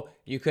charcoal.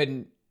 You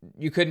couldn't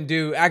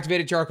do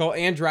activated charcoal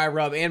and dry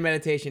rub and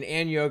meditation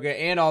and yoga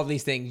and all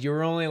these things. You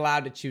were only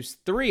allowed to choose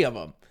 3 of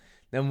them.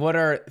 Then what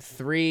are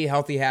 3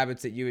 healthy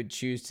habits that you would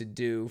choose to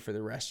do for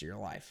the rest of your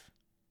life?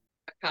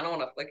 I kind of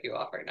want to flick you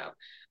off right now.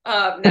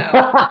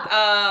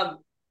 No.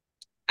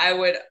 I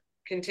would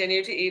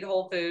continue to eat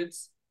whole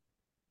foods.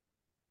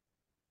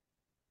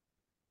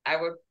 I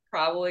would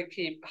probably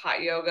keep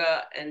hot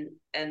yoga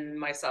and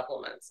my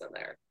supplements in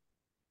there.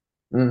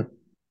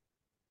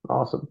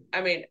 Awesome.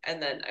 And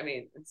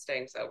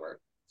staying sober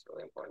is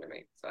really important to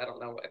me. So I don't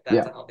know if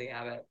that's a healthy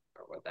habit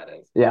or what that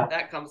is. Yeah.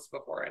 That comes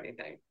before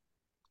anything.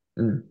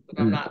 If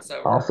I'm not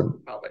sober, awesome.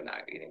 I'm probably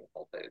not eating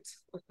whole foods.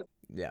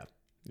 Yeah.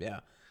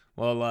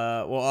 Well,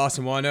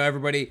 awesome. Well, I know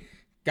everybody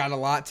got a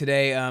lot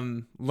today.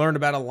 Learned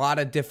about a lot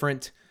of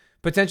different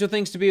potential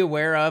things to be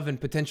aware of and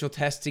potential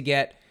tests to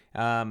get.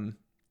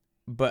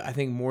 But I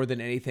think more than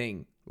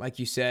anything, like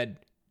you said,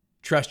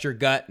 trust your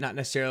gut, not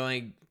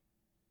necessarily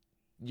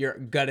your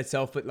gut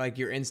itself, but like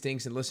your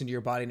instincts, and listen to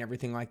your body and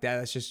everything like that.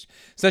 That's just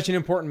such an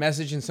important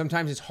message. And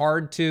sometimes it's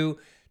hard to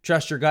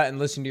trust your gut and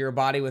listen to your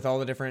body with all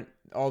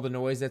the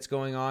noise that's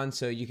going on.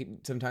 So you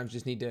can sometimes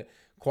just need to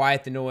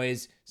quiet the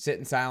noise, sit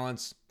in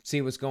silence,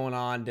 see what's going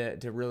on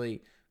to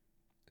really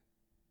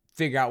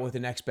figure out what the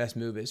next best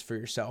move is for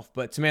yourself.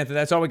 But Samantha,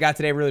 that's all we got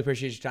today. Really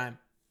appreciate your time.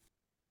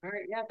 All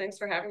right. Yeah. Thanks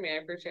for having me. I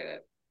appreciate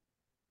it.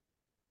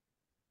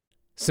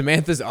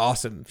 Samantha's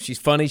awesome. She's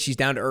funny, she's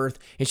down to earth,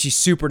 and she's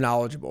super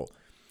knowledgeable.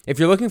 If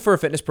you're looking for a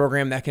fitness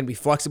program that can be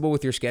flexible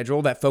with your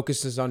schedule, that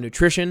focuses on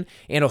nutrition,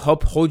 and will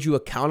help hold you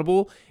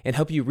accountable and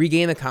help you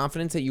regain the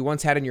confidence that you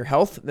once had in your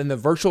health, then the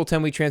virtual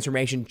 10-week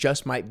transformation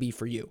just might be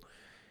for you.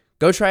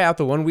 Go try out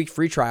the 1-week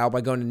free trial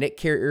by going to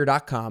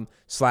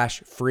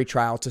nickcarrier.com/free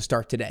trial to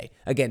start today.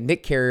 Again,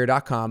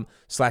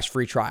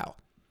 nickcarrier.com/free trial.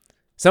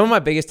 Some of my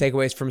biggest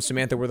takeaways from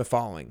Samantha were the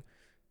following.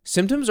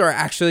 Symptoms are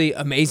actually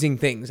amazing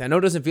things. I know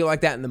it doesn't feel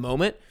like that in the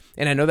moment,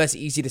 and I know that's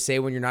easy to say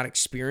when you're not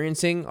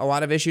experiencing a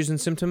lot of issues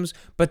and symptoms,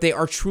 but they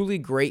are truly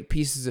great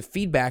pieces of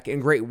feedback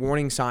and great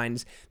warning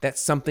signs that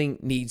something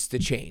needs to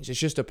change.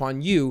 It's just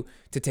upon you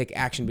to take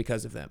action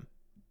because of them.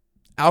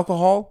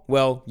 Alcohol,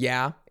 well,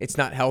 yeah, it's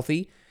not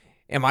healthy.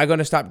 Am I going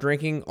to stop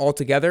drinking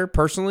altogether?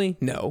 Personally,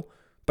 no.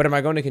 But am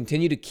I going to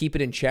continue to keep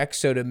it in check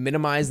so to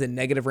minimize the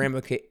negative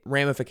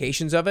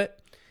ramifications of it?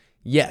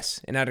 Yes,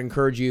 and I'd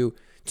encourage you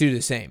to do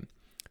the same.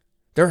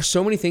 There are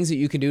so many things that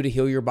you can do to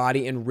heal your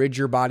body and rid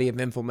your body of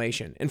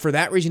inflammation. And for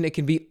that reason, it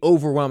can be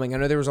overwhelming. I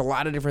know there was a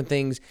lot of different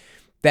things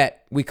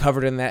that we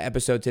covered in that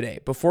episode today.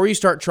 Before you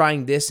start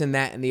trying this and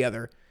that and the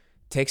other,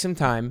 take some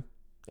time,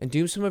 and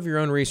do some of your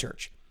own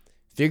research.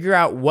 Figure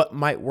out what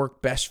might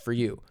work best for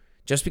you.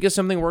 Just because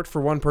something worked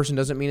for one person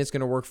doesn't mean it's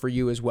going to work for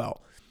you as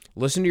well.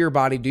 Listen to your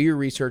body, do your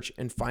research,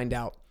 and find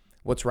out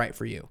what's right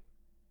for you.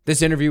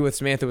 This interview with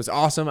Samantha was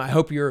awesome. I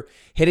hope you're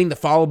hitting the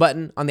follow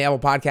button on the Apple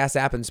Podcast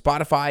app and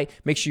Spotify.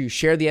 Make sure you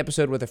share the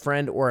episode with a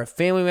friend or a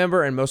family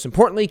member. And most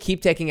importantly,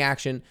 keep taking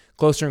action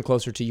closer and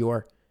closer to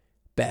your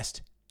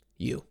best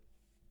you.